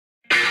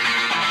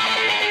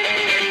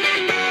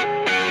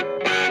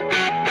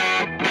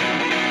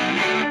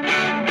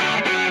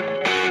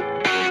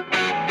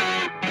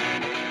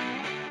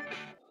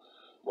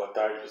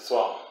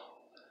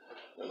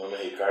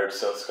dos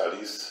Santos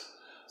Calixto,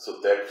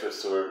 sou técnico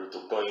professor do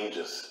Tupã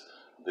Indians,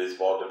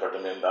 beisebol do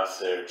departamento da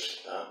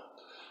CERT, tá?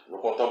 Vou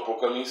contar um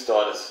pouco a minha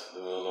história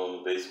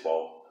no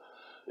beisebol.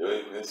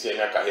 Eu iniciei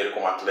minha carreira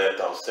como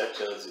atleta aos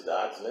 7 anos de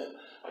idade, né?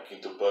 Aqui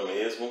em Tupã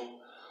mesmo,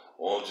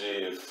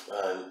 onde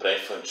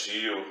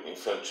pré-infantil,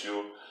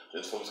 infantil, a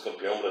gente fomos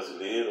campeão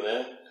brasileiro,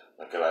 né?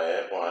 Naquela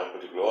época, uma época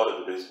de glória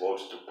do beisebol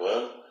de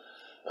Tupã.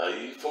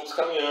 Aí fomos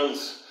caminhando,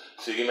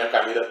 segui minha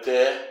carreira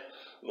até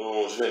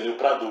no juvenil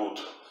para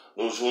adulto.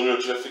 No júnior eu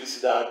tive a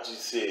felicidade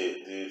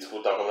de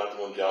disputar o Campeonato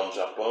Mundial no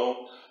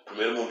Japão,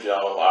 primeiro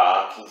mundial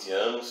há 15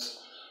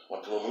 anos, uma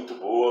turma muito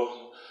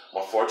boa,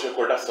 uma forte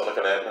recordação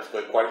daquela época, ficou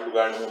em 4º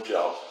lugar no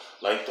Mundial,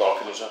 lá em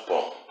Tóquio, no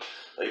Japão.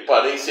 Aí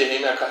parei, encerrei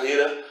minha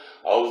carreira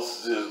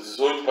aos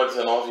 18 para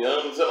 19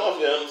 anos,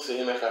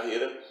 encerrei minha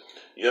carreira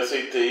e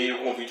aceitei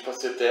o convite para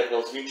ser técnico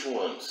aos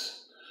 21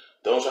 anos.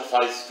 Então já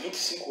faz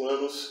 25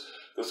 anos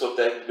que eu sou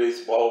técnico de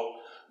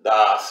beisebol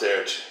da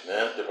CERT,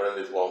 né, Departamento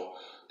de Beisebol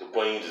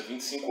Tupã Indians,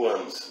 25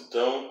 anos.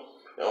 Então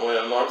é uma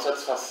enorme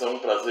satisfação, um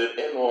prazer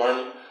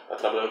enorme estar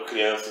trabalhando com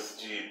crianças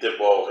de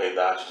futebol, com a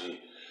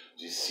idade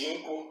de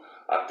 5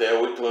 até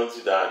 8 anos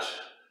de idade.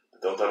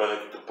 Então trabalhando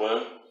aqui em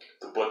Tupã.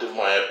 Tupã teve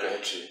uma época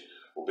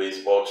o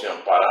beisebol tinha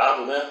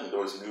parado, né, em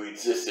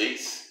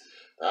 2016,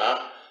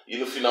 tá? E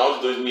no final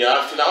de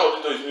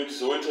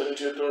 2018 a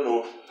gente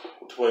retornou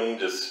o Tupã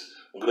Indians,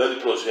 um grande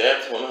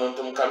projeto, onde nós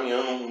estamos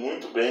caminhando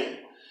muito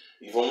bem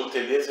e vamos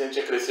ter tendência a gente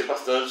a crescer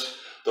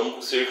bastante. Estamos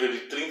com cerca de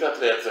 30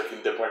 atletas aqui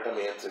no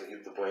departamento aqui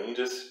do Tupã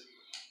Indians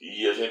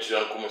e a gente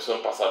já começou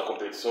ano passado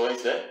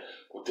competições, né,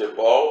 com o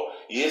futebol,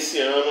 e esse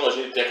ano a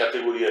gente tem a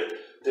categoria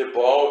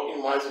futebol e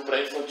mais o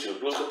pré-infantil,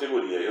 2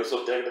 categorias. Eu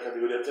sou técnico da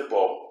categoria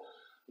futebol,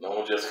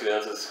 onde as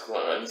crianças com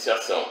a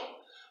iniciação,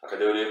 a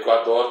categoria que eu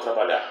adoro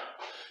trabalhar.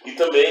 E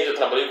também já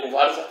trabalhei com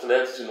vários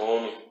atletas de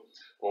nome,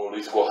 como o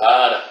Luiz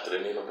Corrara,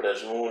 treinei no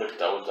pré-júnior, que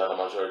está hoje na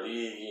Major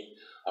League,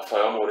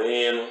 Rafael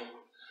Moreno,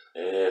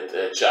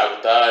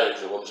 Thiago Tara,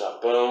 que jogou no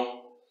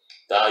Japão,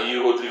 tá? E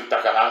o Ricardo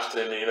Takahashi,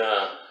 treinei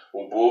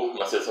o Bo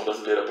na Seleção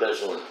Brasileira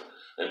pré-júnior.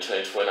 A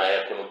gente foi na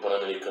época no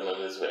Pan-Americano na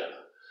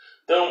Venezuela.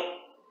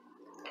 Então,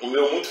 o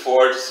meu muito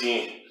forte,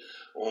 sim,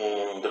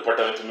 um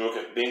departamento meu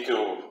que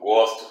eu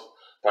gosto,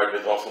 parte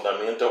do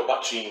fundamento, é o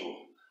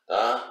batingo,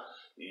 tá?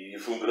 E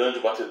fui um grande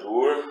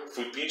batedor,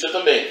 fui pitcher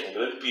também, um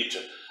grande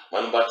pitcher,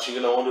 mas no batingo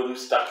não, onde eu me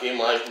destaquei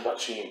mais no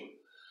batingo.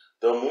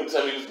 Então muitos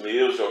amigos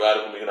meus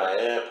jogaram comigo na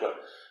época,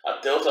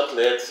 até os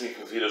atletas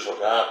que viram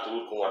jogar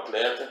tudo como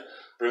atleta,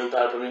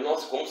 perguntaram para mim: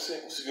 nossa, como você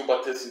conseguiu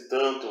bater assim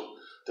tanto,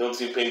 ter um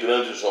desempenho em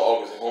grandes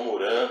jogos, em home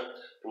run,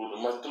 tudo,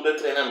 mas tudo é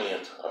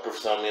treinamento,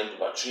 aperfeiçoamento do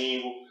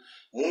batingo,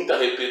 muita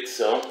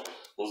repetição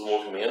nos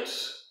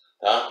movimentos,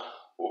 tá?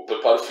 O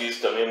preparo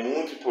físico também é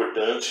muito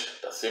importante,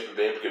 tá sempre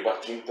bem, porque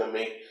batingo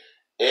também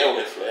é o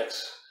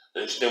reflexo. A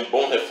gente tem um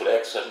bom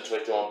reflexo, a gente vai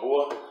ter uma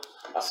boa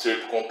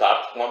acerto,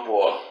 contato com a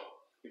bola.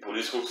 E por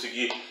isso que eu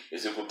consegui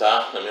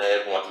executar, na minha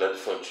época, um atleta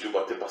infantil,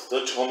 bater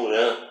bastante home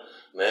run,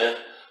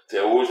 né?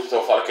 Até hoje o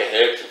pessoal fala que é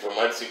recorde, foi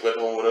mais de 50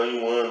 home run em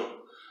um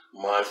ano.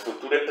 Mas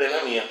futuro é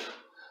treinamento,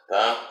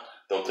 tá?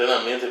 Então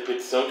treinamento,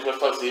 repetição que vai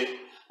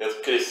fazer eu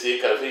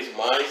crescer cada vez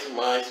mais,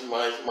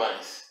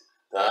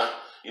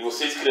 tá? E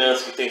vocês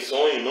crianças que têm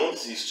sonho, não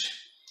desiste.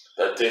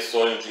 Tá? Tem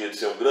sonho de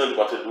ser um grande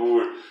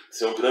batedor, de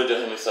ser um grande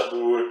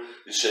arremessador,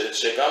 de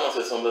chegar na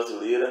Seleção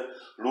Brasileira,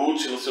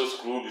 lute nos seus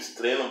clubes,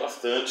 treinam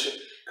bastante,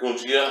 que um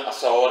dia a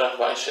sua hora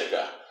vai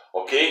chegar,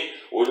 ok?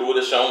 Hoje eu vou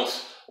deixar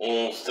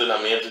uns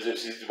treinamentos,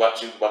 exercícios de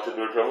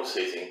batedor para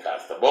vocês aí em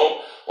casa, tá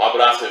bom? Um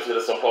abraço aí,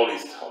 Federação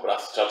Paulista. Um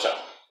abraço, tchau, tchau.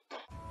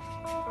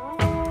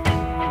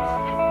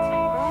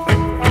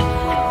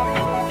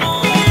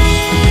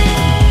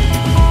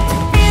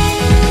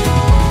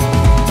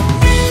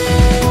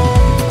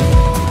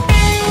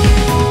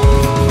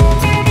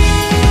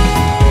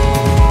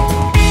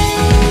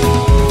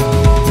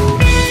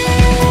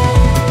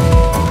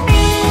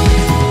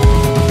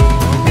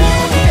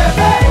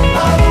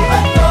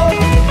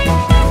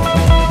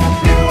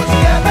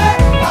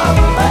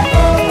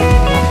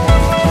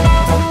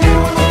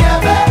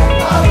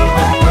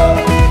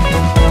 Go!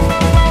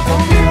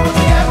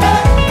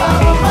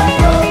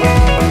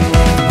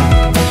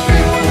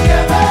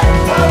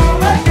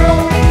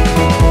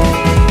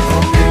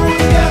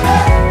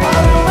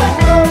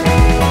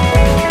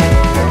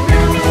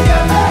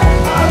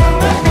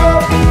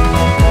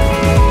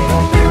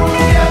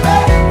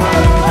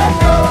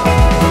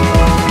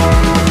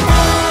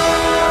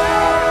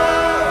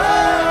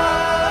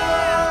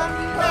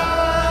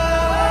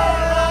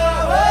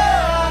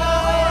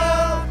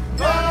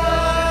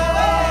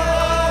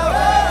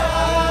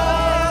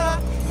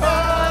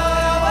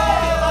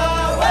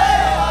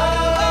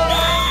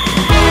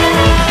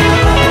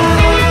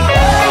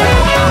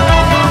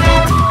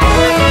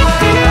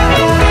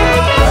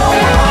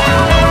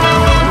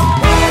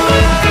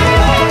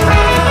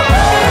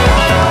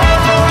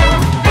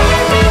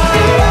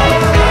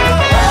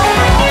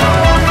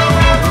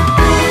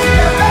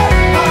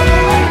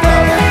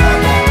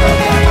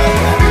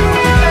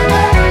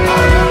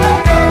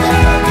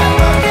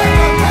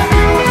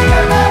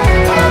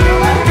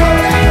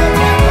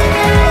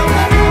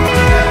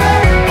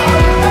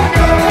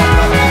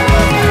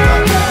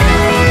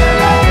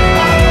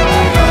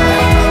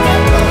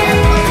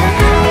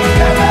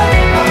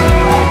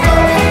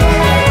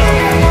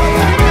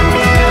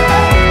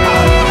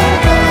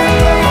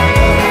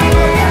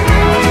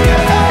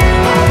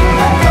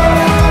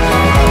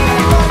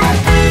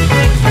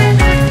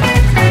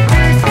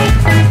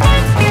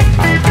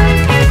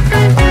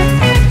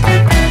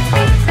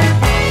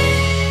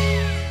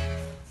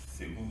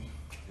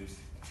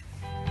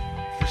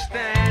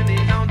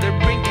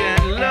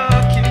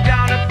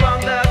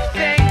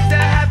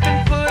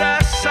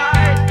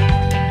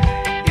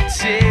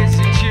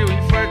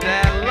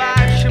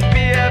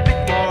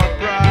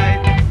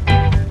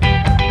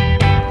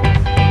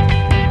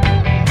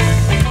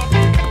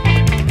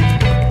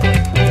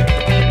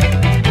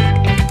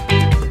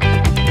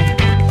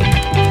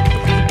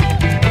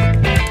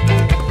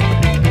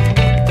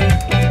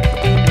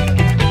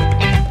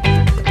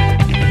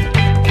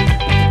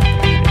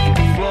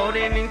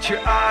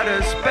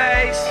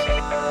 vocês.